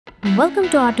Welcome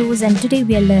to Artose, and today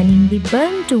we are learning the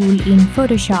Burn tool in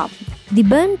Photoshop. The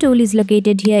Burn tool is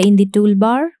located here in the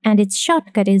toolbar and its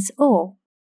shortcut is O.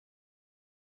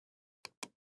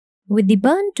 With the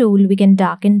Burn tool, we can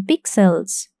darken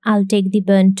pixels. I'll take the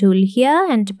Burn tool here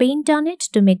and paint on it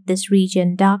to make this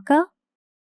region darker.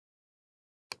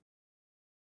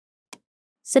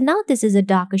 So now this is a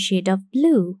darker shade of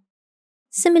blue.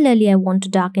 Similarly, I want to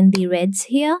darken the reds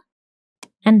here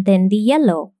and then the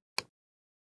yellow.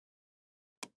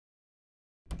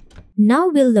 Now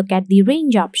we'll look at the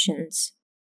range options.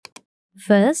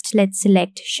 First, let's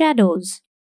select Shadows.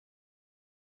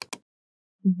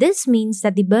 This means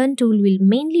that the Burn tool will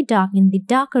mainly darken the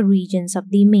darker regions of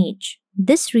the image.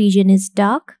 This region is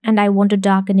dark and I want to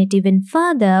darken it even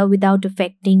further without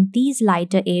affecting these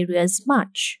lighter areas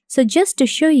much. So just to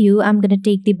show you, I'm going to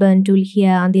take the Burn tool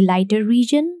here on the lighter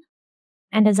region.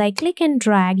 And as I click and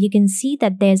drag, you can see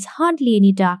that there's hardly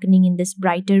any darkening in this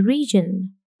brighter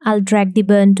region. I'll drag the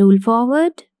Burn tool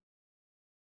forward.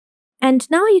 And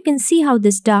now you can see how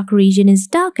this dark region is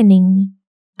darkening.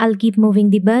 I'll keep moving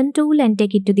the Burn tool and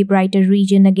take it to the brighter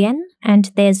region again.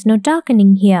 And there's no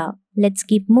darkening here. Let's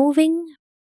keep moving.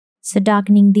 So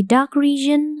darkening the dark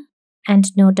region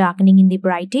and no darkening in the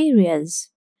bright areas.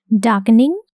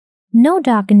 Darkening, no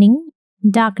darkening,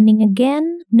 darkening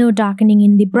again, no darkening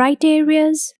in the bright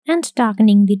areas, and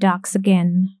darkening the darks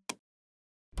again.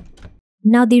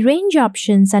 Now the range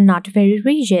options are not very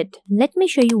rigid. Let me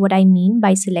show you what I mean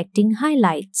by selecting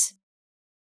highlights.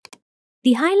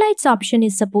 The highlights option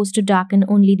is supposed to darken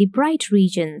only the bright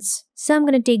regions. So I'm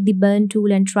going to take the Burn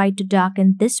tool and try to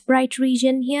darken this bright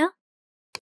region here.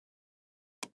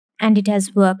 And it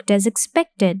has worked as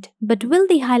expected. But will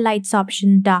the highlights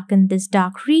option darken this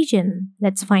dark region?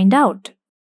 Let's find out.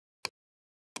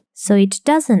 So it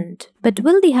doesn't. But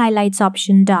will the highlights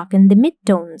option darken the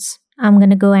midtones? I'm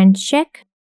going to go and check.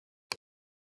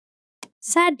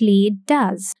 Sadly, it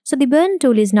does. So the Burn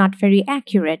tool is not very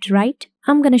accurate, right?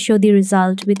 I'm going to show the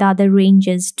result with other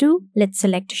ranges too. Let's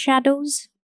select Shadows.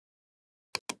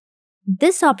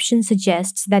 This option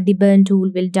suggests that the Burn tool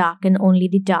will darken only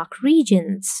the dark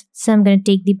regions. So I'm going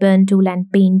to take the Burn tool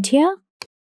and paint here.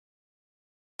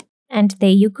 And there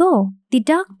you go. The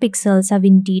dark pixels have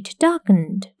indeed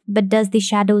darkened. But does the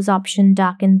Shadows option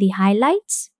darken the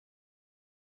highlights?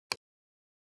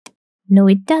 No,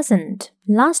 it doesn't.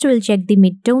 Last, we'll check the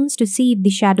midtones to see if the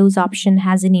Shadows option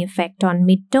has any effect on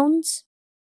midtones.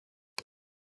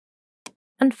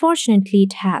 Unfortunately,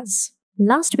 it has.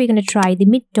 Last, we're going to try the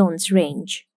midtones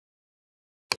range.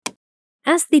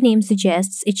 As the name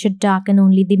suggests, it should darken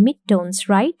only the midtones,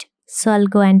 right? So I'll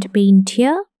go and paint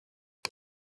here.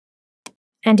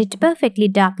 And it perfectly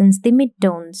darkens the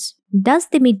midtones. Does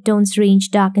the midtones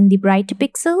range darken the bright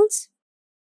pixels?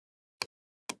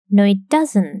 No, it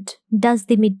doesn't. Does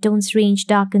the midtones range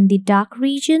darken the dark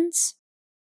regions?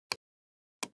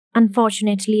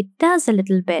 Unfortunately, it does a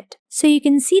little bit. So you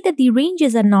can see that the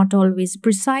ranges are not always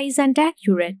precise and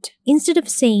accurate. Instead of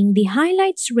saying the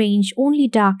highlights range only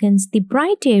darkens the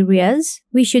bright areas,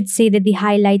 we should say that the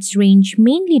highlights range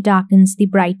mainly darkens the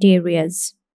bright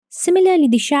areas. Similarly,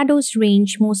 the Shadows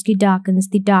range mostly darkens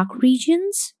the dark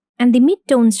regions, and the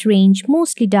midtones range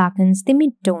mostly darkens the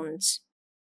midtones.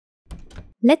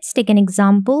 Let's take an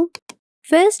example.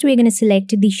 First, we're going to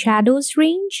select the Shadows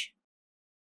range.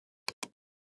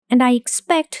 And I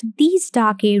expect these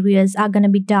dark areas are going to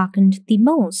be darkened the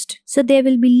most. So there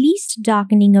will be least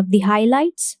darkening of the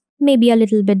highlights, maybe a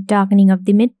little bit darkening of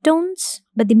the midtones,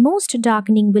 but the most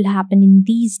darkening will happen in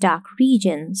these dark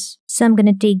regions. So I'm going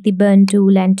to take the Burn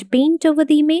tool and paint over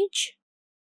the image.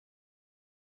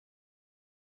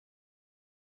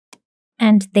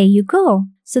 And there you go.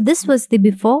 So this was the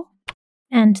before.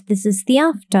 And this is the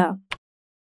after.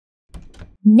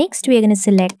 Next, we are going to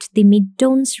select the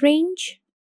midtones range.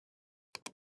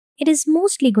 It is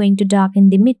mostly going to darken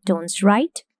the midtones,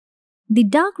 right? The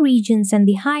dark regions and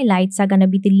the highlights are going to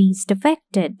be the least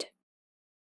affected.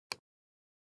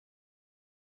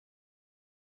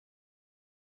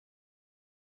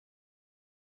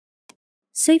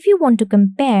 So if you want to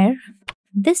compare,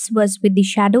 this was with the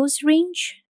Shadows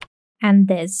range and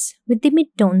this with the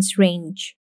midtones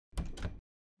range.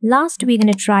 Last, we're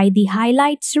going to try the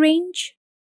highlights range.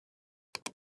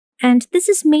 And this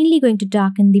is mainly going to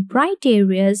darken the bright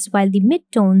areas while the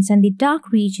midtones and the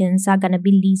dark regions are going to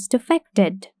be least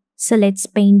affected. So let's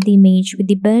paint the image with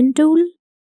the Burn tool.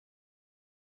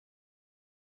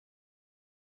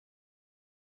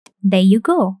 There you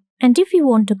go. And if you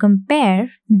want to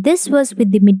compare, this was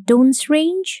with the midtones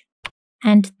range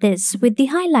and this with the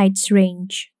highlights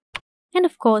range. And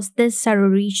of course, this is our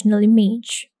original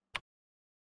image.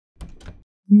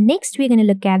 Next, we're going to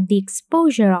look at the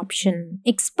exposure option.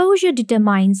 Exposure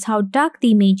determines how dark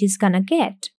the image is gonna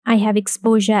get. I have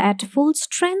exposure at full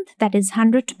strength, that is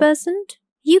 100%.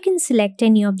 You can select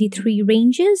any of the three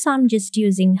ranges. I'm just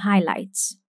using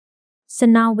highlights. So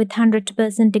now with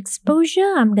 100%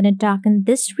 exposure, I'm going to darken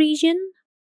this region.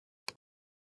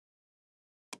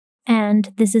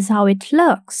 And this is how it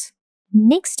looks.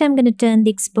 Next, I'm going to turn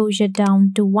the exposure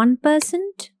down to 1%.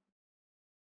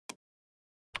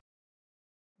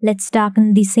 Let's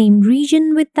darken the same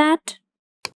region with that.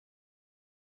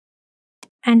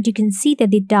 And you can see that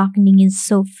the darkening is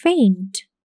so faint.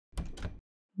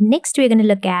 Next, we're going to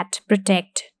look at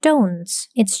protect tones.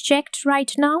 It's checked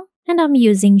right now, and I'm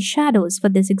using shadows for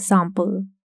this example.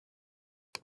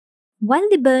 While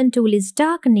the burn tool is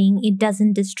darkening, it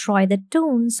doesn't destroy the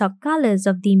tones or colors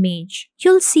of the image.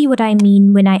 You'll see what I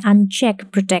mean when I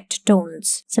uncheck protect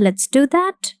tones. So let's do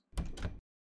that.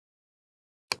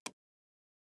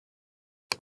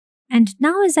 And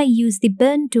now as I use the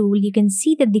burn tool, you can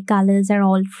see that the colors are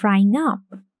all frying up.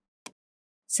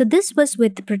 So this was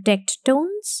with protect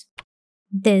tones,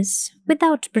 this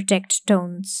without protect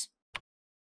tones.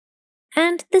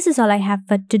 And this is all I have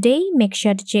for today. Make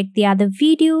sure to check the other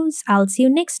videos. I'll see you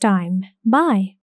next time. Bye.